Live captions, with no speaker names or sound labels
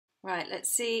Right, let's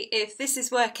see if this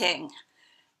is working.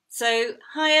 So,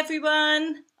 hi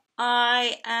everyone,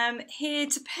 I am here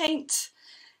to paint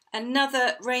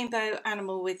another rainbow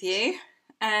animal with you,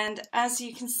 and as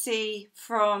you can see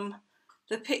from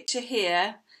the picture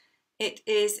here, it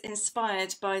is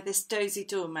inspired by this Dozy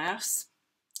Dormouse,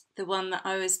 the one that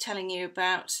I was telling you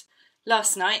about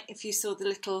last night, if you saw the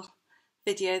little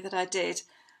video that I did.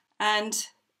 And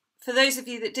for those of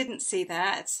you that didn't see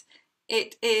that,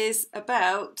 it is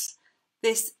about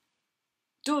this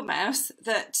dormouse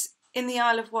that in the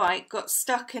Isle of Wight got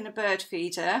stuck in a bird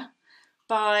feeder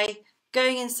by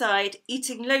going inside,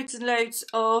 eating loads and loads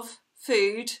of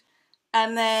food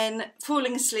and then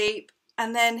falling asleep,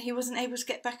 and then he wasn't able to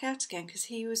get back out again because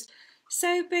he was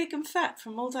so big and fat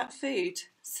from all that food.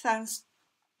 Sounds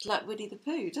like Winnie the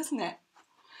Pooh, doesn't it?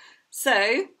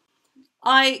 So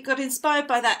I got inspired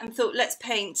by that and thought, let's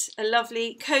paint a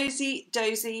lovely cozy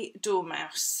Dozy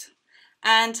Dormouse.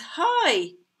 And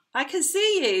hi, I can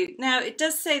see you. Now it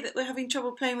does say that we're having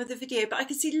trouble playing with the video, but I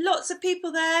can see lots of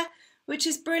people there, which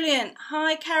is brilliant.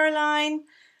 Hi Caroline,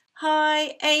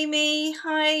 hi Amy,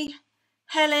 hi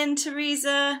Helen,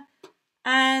 Teresa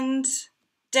and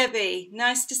Debbie.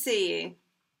 Nice to see you.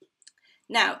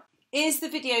 Now, is the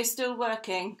video still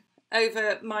working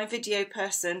over my video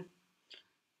person?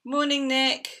 Morning,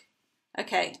 Nick.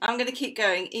 Okay, I'm going to keep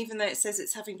going, even though it says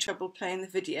it's having trouble playing the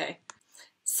video.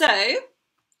 So,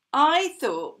 I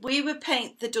thought we would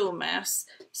paint the dormouse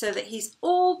so that he's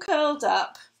all curled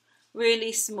up,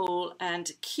 really small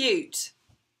and cute.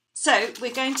 So,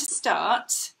 we're going to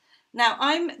start. Now,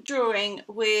 I'm drawing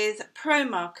with Pro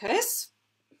markers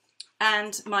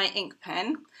and my ink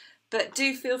pen, but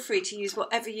do feel free to use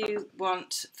whatever you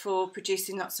want for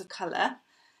producing lots of colour.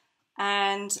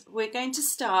 And we're going to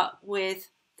start with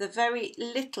the very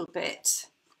little bit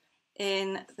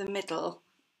in the middle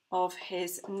of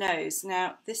his nose.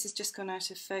 Now this has just gone out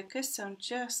of focus, so I'm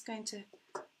just going to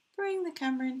bring the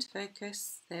camera into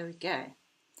focus. There we go.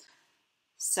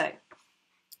 So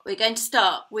we're going to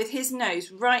start with his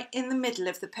nose right in the middle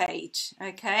of the page,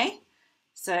 okay?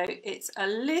 So it's a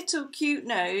little cute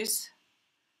nose,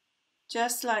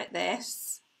 just like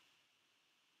this,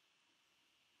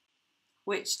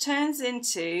 which turns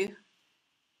into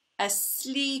a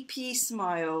sleepy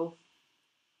smile.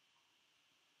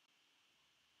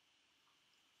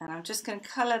 And I'm just going to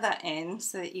colour that in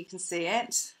so that you can see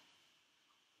it.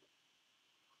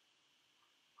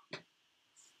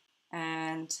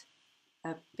 And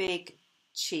a big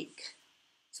cheek.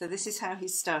 So this is how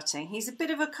he's starting. He's a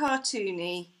bit of a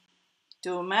cartoony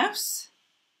dormouse.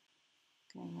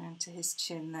 Going round to his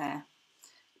chin there.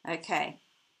 Okay.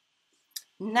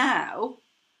 Now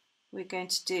we're going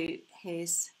to do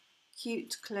his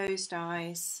cute closed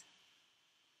eyes.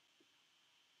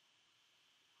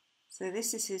 So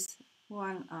this is his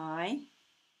one eye.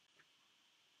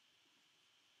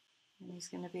 And he's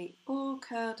going to be all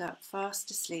curled up, fast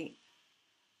asleep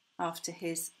after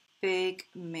his big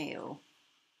meal.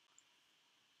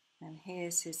 And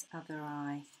here's his other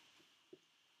eye.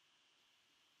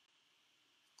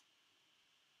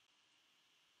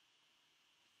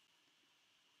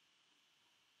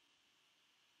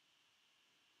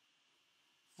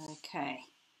 Okay,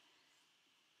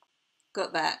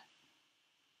 got that.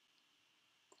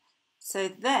 So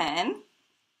then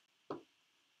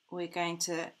we're going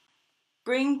to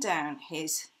bring down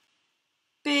his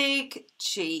big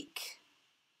cheek.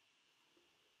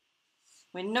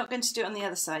 We're not going to do it on the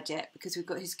other side yet because we've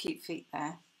got his cute feet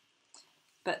there.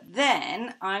 But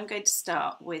then I'm going to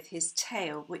start with his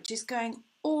tail, which is going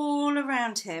all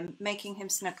around him, making him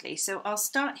snuggly. So I'll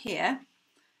start here.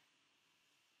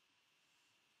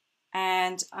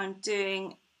 And I'm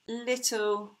doing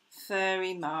little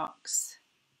furry marks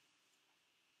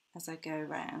as I go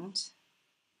around,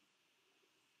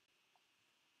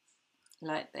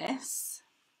 like this.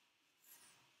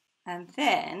 And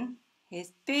then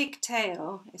his big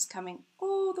tail is coming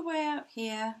all the way out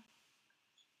here.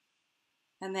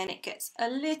 And then it gets a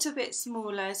little bit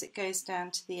smaller as it goes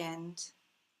down to the end.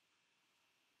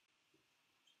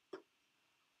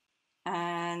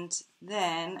 And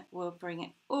then we'll bring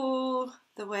it all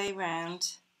the way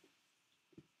round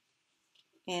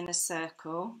in a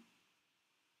circle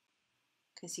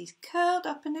because he's curled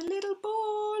up in a little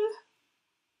ball.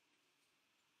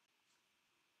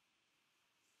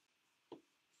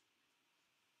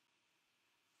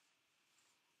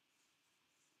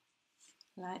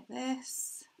 Like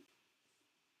this.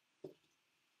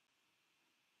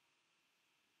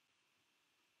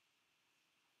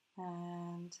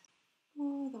 And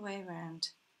all the way around.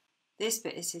 This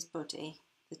bit is his body.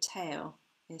 The tail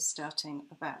is starting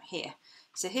about here.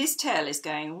 So his tail is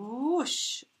going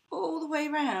whoosh way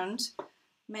round,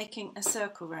 making a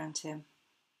circle round him.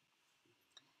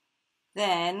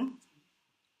 Then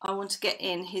I want to get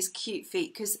in his cute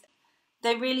feet, because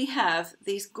they really have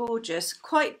these gorgeous,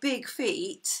 quite big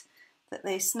feet that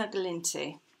they snuggle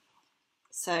into.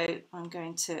 So I'm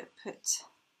going to put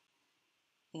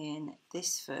in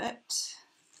this foot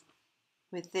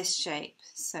with this shape.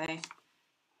 So a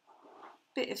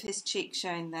bit of his cheek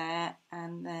showing there,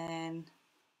 and then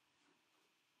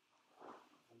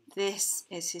this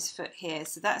is his foot here.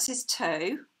 So that's his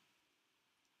toe,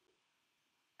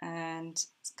 and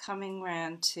it's coming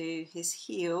round to his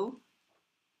heel,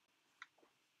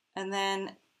 and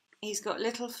then he's got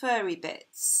little furry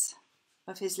bits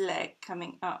of his leg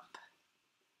coming up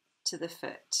to the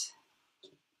foot,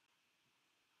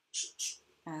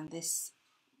 and this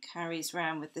carries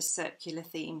round with the circular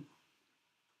theme.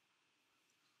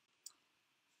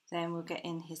 Then we'll get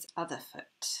in his other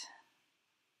foot,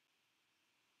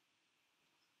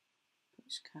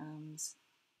 which comes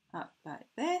up like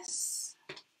this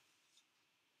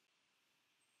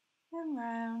and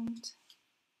round,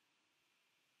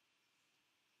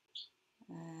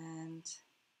 and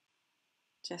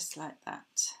just like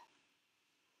that.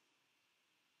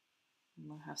 And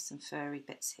we'll have some furry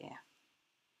bits here.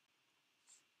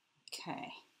 Okay.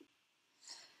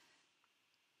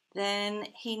 Then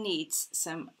he needs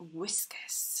some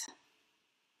whiskers.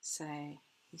 So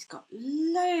he's got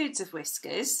loads of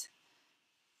whiskers,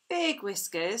 big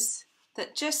whiskers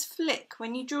that just flick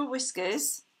when you draw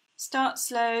whiskers. Start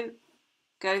slow,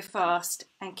 go fast,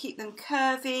 and keep them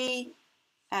curvy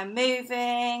and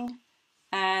moving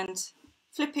and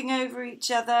flipping over each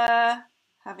other,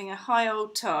 having a high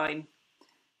old time.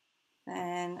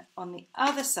 Then on the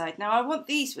other side, now I want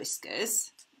these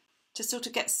whiskers to sort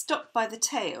of get stopped by the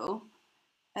tail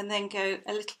and then go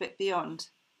a little bit beyond,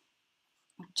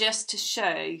 just to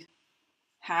show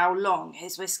how long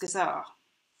his whiskers are.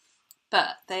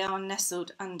 But they are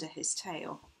nestled under his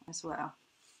tail as well.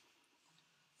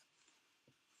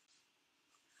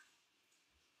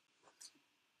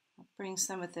 I'll bring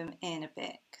some of them in a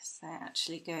bit because they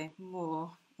actually go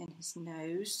more in his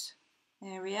nose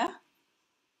area.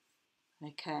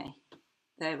 Okay,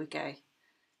 there we go.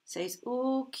 So he's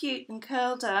all cute and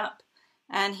curled up,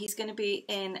 and he's going to be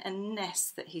in a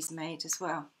nest that he's made as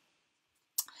well.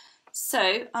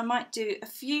 So I might do a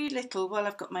few little, while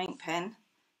I've got my ink pen,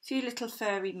 a few little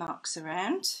furry marks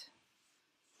around.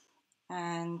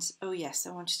 And oh yes,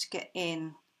 I wanted to get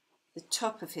in the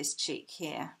top of his cheek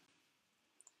here.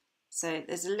 So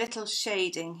there's a little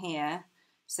shading here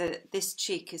so that this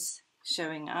cheek is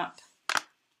showing up,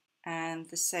 and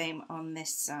the same on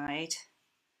this side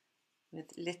with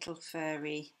little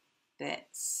furry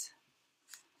bits,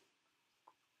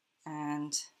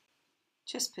 and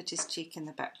just put his cheek in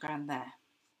the background there.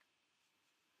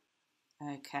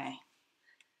 Okay,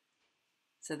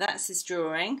 so that's his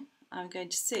drawing. I'm going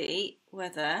to see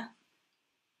whether,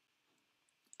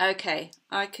 okay,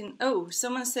 I can, oh,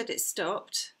 someone said it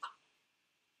stopped.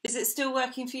 Is it still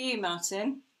working for you,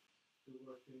 Martin? Still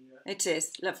working, yeah. It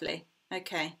is, lovely.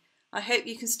 Okay, I hope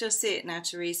you can still see it now,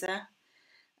 Teresa.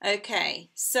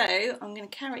 Okay, so I'm going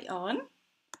to carry on,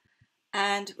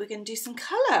 and we're going to do some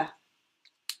colour.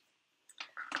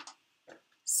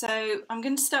 So I'm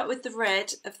going to start with the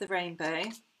red of the rainbow,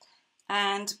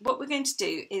 and what we're going to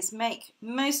do is make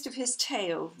most of his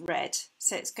tail red.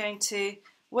 So it's going to,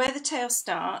 where the tail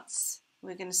starts,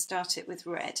 we're going to start it with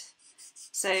red.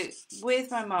 So with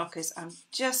my markers, I'm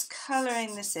just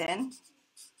colouring this in.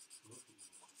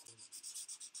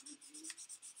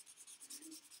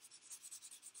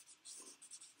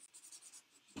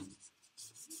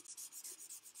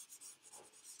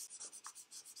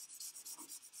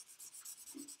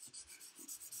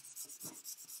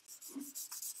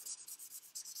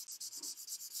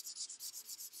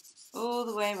 All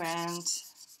the way around.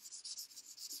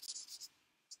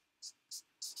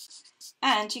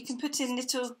 And you can put in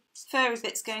little furry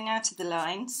bits going out of the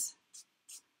lines.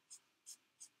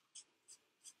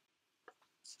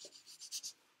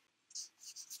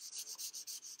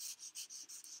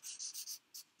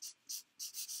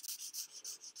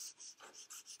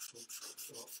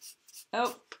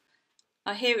 Oh,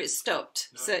 I hear it stopped.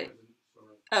 No, so, it hasn't.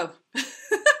 Sorry. Oh.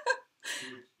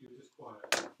 You were just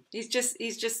quiet.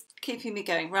 He's just keeping me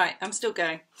going. Right, I'm still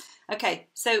going. Okay,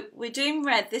 so we're doing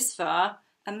red this far,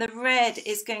 and the red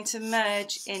is going to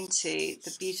merge into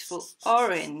the beautiful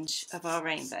orange of our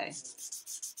rainbow.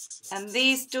 And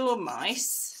these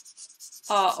dormice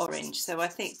are orange, so I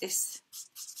think this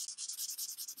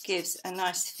gives a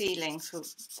nice feeling for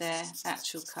their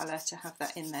actual colour to have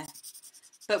that in there.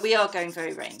 But we are going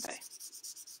very rainbow.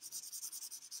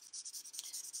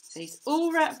 So he's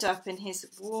all wrapped up in his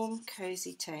warm,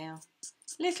 cosy tail.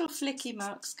 Little flicky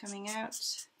marks coming out.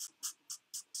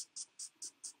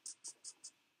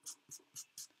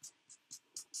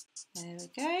 There we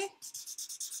go.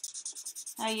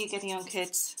 How are you getting on,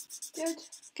 kids? Good.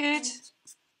 Good.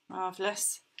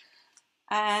 Marvellous.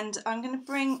 And I'm going to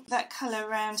bring that colour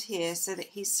around here so that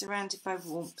he's surrounded by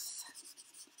warmth.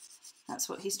 That's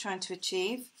what he's trying to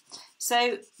achieve.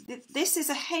 So this is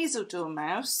a hazel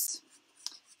dormouse.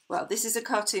 Well, this is a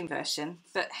cartoon version,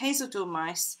 but hazel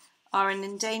dormice are an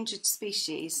endangered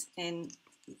species in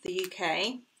the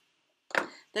UK.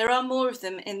 There are more of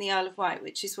them in the Isle of Wight,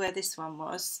 which is where this one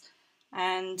was.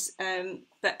 And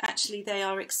but actually they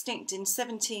are extinct in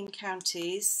 17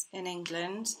 counties in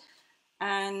England,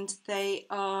 and they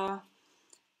are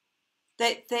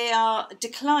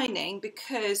declining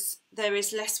because there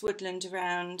is less woodland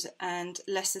around and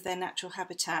less of their natural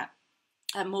habitat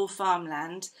and more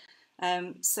farmland.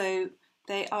 So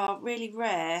they are really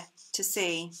rare to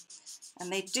see,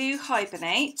 and they do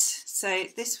hibernate. So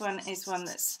this one is one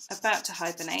that's about to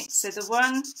hibernate. So the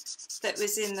one that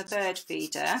was in the bird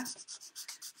feeder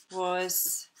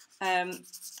was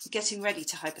getting ready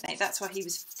to hibernate. That's why he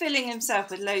was filling himself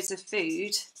with loads of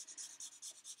food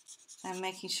and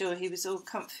making sure he was all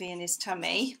comfy in his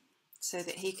tummy so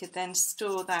that he could then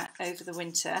store that over the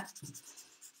winter.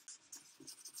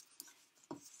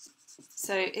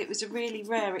 So it was a really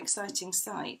rare, exciting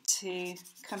sight to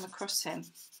come across him.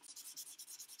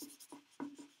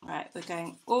 Right, we're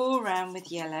going all around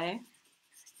with yellow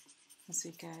as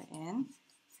we go in.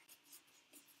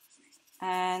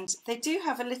 And they do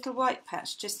have a little white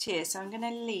patch just here, so I'm going to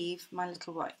leave my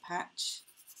little white patch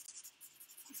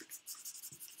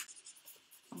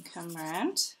and come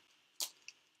round.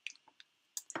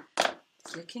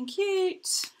 It's looking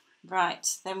cute. Right,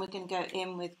 then we're going to go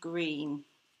in with green.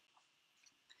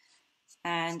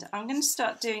 And I'm going to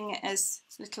start doing it as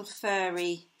little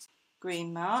furry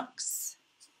green marks.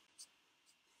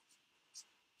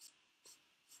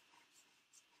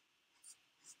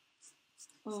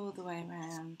 All the way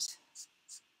around,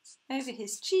 over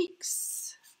his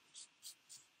cheeks.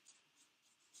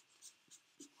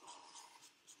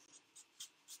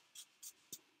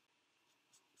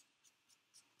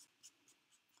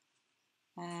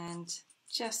 And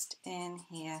just in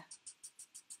here.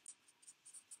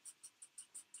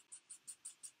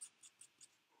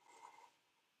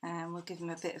 And we'll give him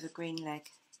a bit of a green leg.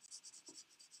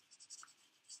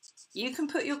 You can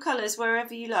put your colours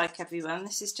wherever you like, everyone.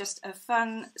 This is just a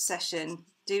fun session.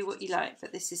 Do what you like,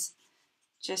 but this is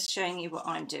just showing you what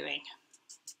I'm doing.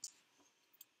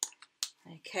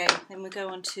 Okay, then we go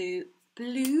on to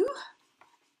blue.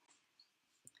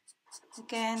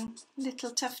 Again,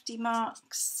 little tufty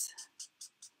marks.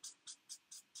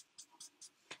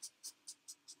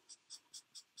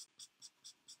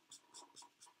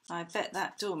 I bet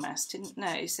that dormouse didn't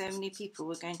know so many people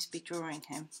were going to be drawing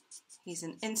him. He's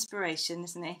an inspiration,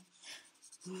 isn't he?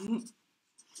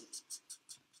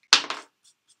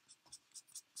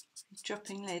 He's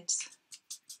dropping lids.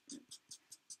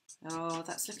 Oh,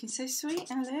 that's looking so sweet,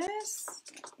 Alice.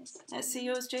 Let's see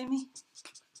yours, Jamie.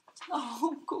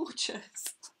 Oh,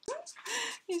 gorgeous.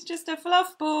 He's just a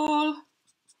fluff ball.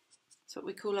 That's what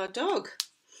we call our dog.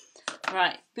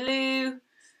 Right, blue,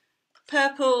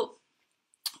 purple.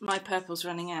 My purple's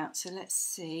running out, so let's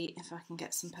see if I can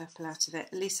get some purple out of it.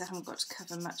 At least I haven't got to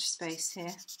cover much space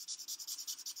here.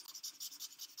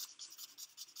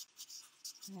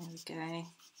 There we go.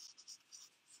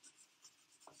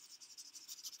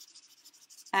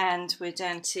 And we're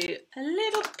down to a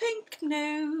little pink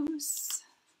nose.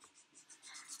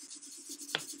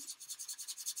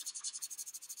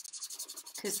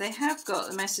 Because they have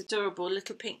got the most adorable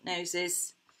little pink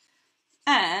noses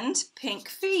and pink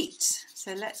feet.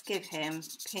 So let's give him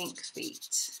pink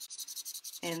feet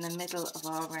in the middle of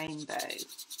our rainbow.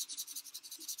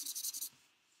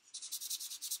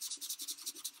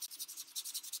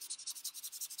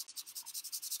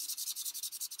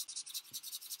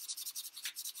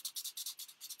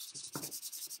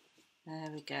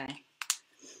 There we go.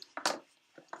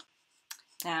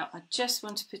 Now I just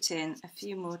want to put in a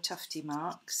few more tufty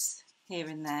marks here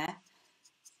and there,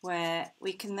 where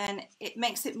we can then, it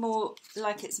makes it more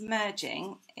like it's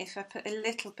merging if I put a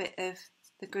little bit of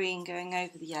the green going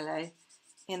over the yellow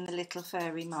in the little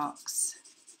furry marks.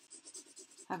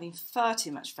 Having far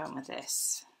too much fun with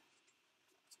this.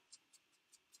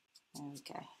 There we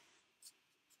go.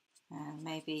 And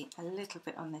maybe a little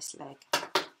bit on this leg.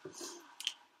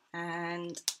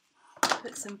 And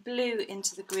put some blue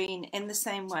into the green in the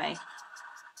same way.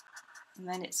 And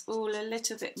then it's all a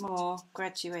little bit more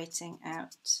graduating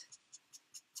out.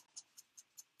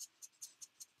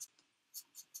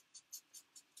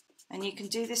 And you can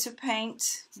do this with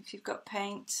paint, if you've got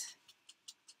paint,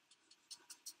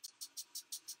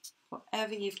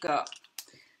 whatever you've got.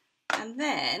 And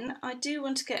then I do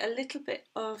want to get a little bit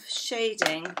of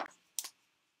shading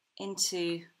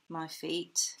into my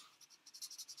feet,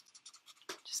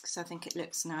 just because I think it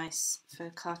looks nice for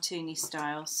cartoony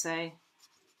style. So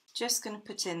just going to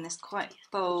put in this quite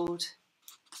bold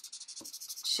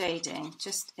shading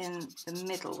just in the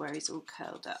middle where he's all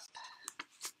curled up.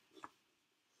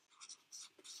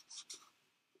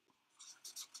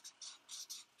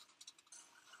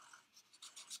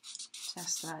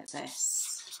 Just like this.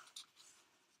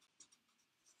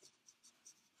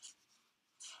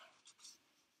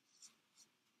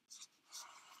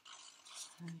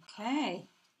 Okay,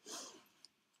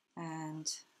 and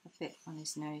a bit on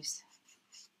his nose.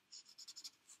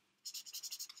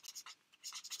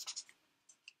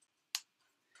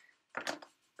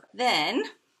 Then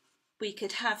we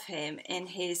could have him in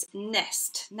his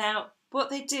nest. Now,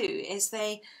 what they do is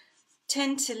they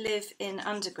tend to live in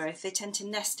undergrowth. They tend to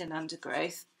nest in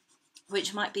undergrowth,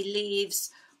 which might be leaves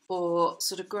or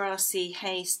sort of grassy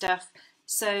hay stuff.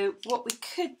 So what we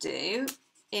could do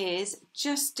is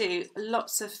just do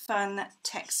lots of fun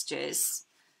textures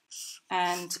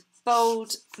and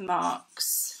bold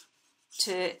marks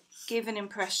to give an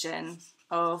impression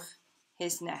of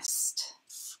his nest.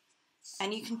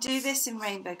 And you can do this in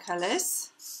rainbow colours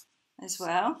as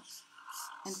well,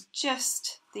 and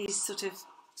just these sort of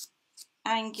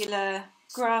angular,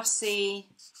 grassy,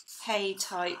 hay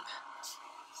type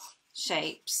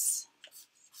shapes.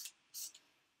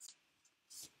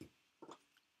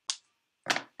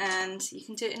 And you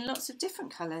can do it in lots of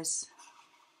different colours,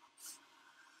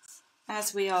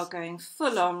 as we are going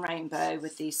full on rainbow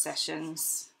with these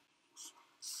sessions.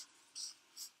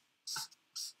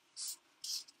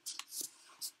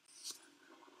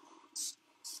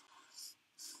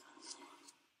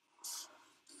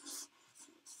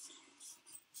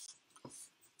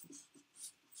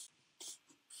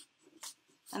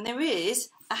 And there is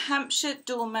a Hampshire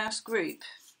Dormouse group,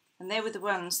 and they were the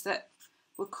ones that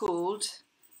were called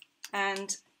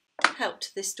and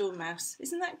helped this dormouse.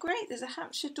 Isn't that great? There's a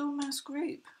Hampshire Dormouse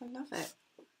group. I love it.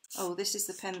 Oh, this is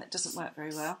the pen that doesn't work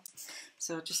very well,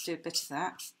 so I'll just do a bit of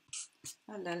that.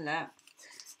 Oh, la la.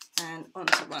 And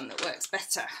onto one that works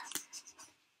better.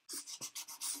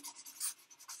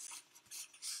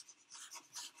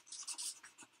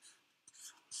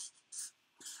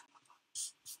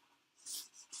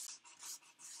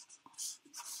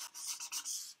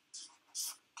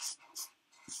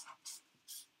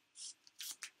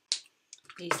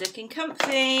 He's looking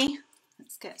comfy.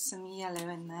 Let's get some yellow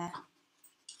in there.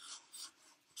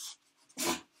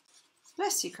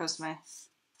 Bless you, Cosmo.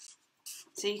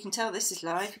 So you can tell this is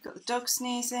live. You've got the dog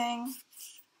sneezing,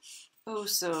 all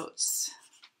sorts.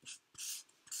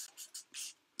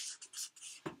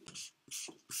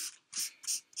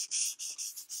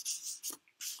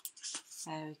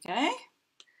 There we go.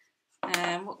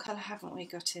 And what colour haven't we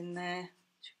got in there?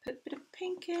 Should we put a bit of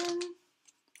pink in?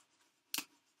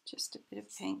 Just a bit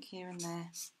of pink here and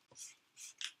there.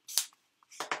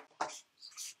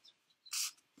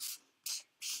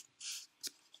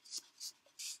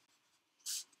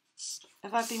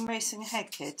 Have I been racing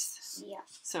ahead, kids? Yeah.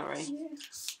 Sorry. Yeah.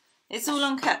 It's all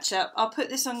on catch up. I'll put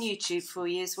this on YouTube for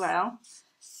you as well.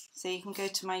 So you can go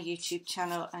to my YouTube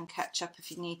channel and catch up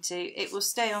if you need to. It will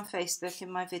stay on Facebook in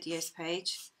my videos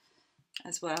page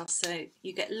as well. So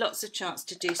you get lots of chance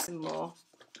to do some more.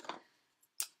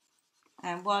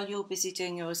 And while you're busy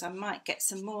doing yours, I might get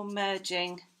some more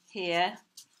merging here.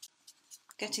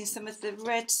 Getting some of the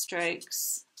red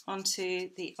strokes onto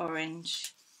the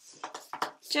orange.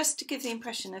 Just to give the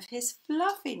impression of his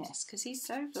fluffiness, because he's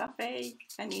so fluffy.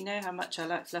 And you know how much I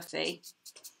like fluffy.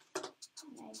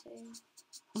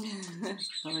 Maybe.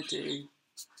 I do.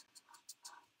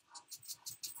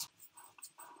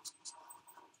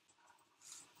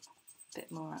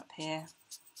 Bit more up here.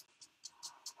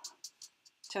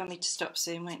 Tell me to stop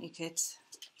soon, won't you, kids?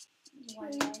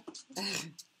 One day.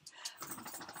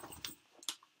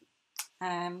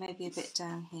 And maybe a bit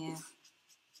down here.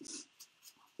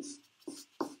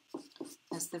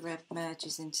 As the red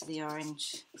merges into the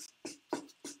orange.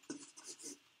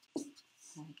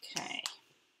 Okay.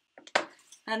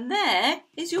 And there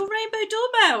is your rainbow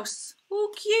dormouse, all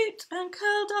cute and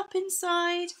curled up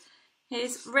inside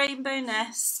his rainbow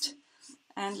nest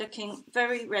and looking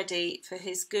very ready for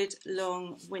his good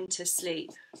long winter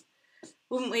sleep.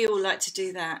 Wouldn't we all like to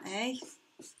do that, eh?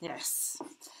 Yes.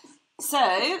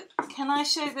 So, can I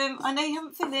show them, I know you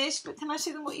haven't finished, but can I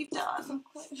show them what you've done?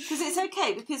 Because it's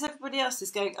okay, because everybody else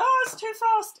is going, oh, it's too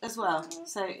fast as well,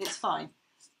 so it's fine.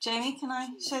 Jamie, can I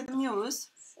show them yours?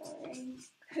 Sorry.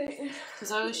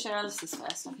 Because I always show Alice's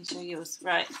first, I can show yours.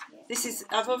 Right, this is,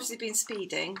 I've obviously been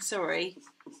speeding, sorry.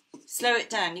 Slow it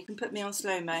down, you can put me on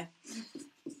slow-mo.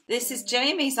 This is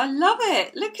Jamie's, I love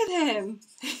it, look at him.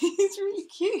 He's really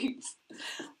cute.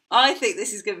 I think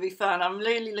this is going to be fun, I'm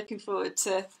really looking forward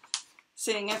to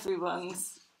seeing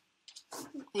everyone's.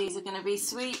 These are going to be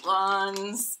sweet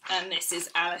ones, and this is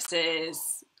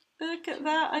Alice's. Look at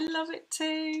that, I love it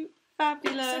too,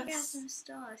 fabulous.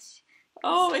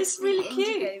 Oh, it's really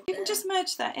cute. You can just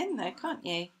merge that in though, can't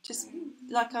you? Just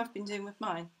like I've been doing with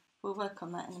mine. We'll work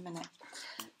on that in a minute.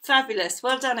 Fabulous.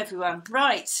 Well done, everyone.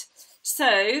 Right.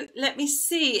 So let me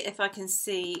see if I can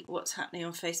see what's happening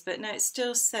on Facebook. No, it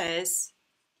still says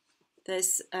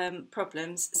there's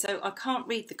problems. So I can't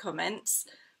read the comments,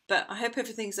 but I hope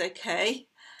everything's okay.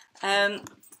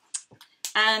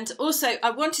 And also, I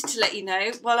wanted to let you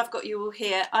know, while I've got you all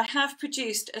here, I have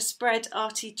produced a Spread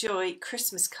Arty Joy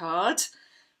Christmas card,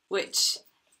 which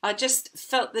I just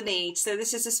felt the need. So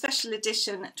this is a special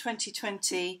edition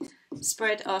 2020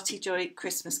 Spread Arty Joy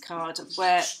Christmas card,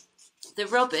 where the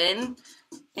robin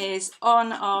is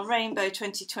on our Rainbow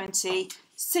 2020,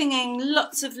 singing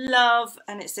lots of love,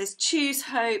 and it says choose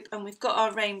hope, and we've got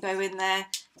our rainbow in there,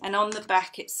 and on the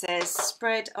back it says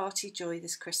Spread Arty Joy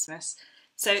this Christmas.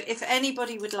 So if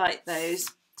anybody would like those,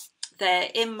 they're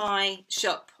in my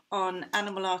shop on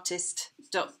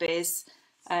animalartist.biz,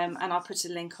 and I'll put a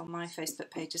link on my Facebook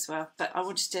page as well. But I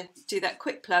wanted to do that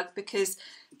quick plug because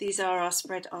these are our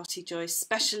Spread Arty Joy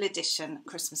special edition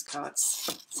Christmas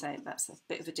cards. So that's a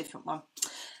bit of a different one.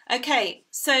 Okay,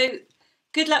 so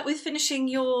good luck with finishing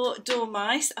your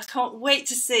dormice. I can't wait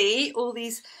to see all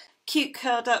these cute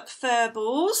curled up fur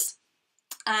balls.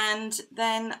 And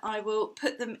then I will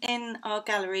put them in our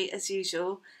gallery as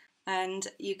usual, and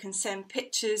you can send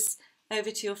pictures over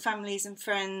to your families and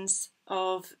friends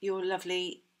of your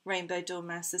lovely rainbow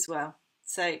dormouse as well.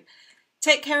 So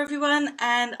take care everyone,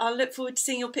 and I'll look forward to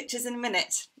seeing your pictures in a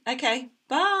minute. Okay,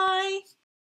 bye!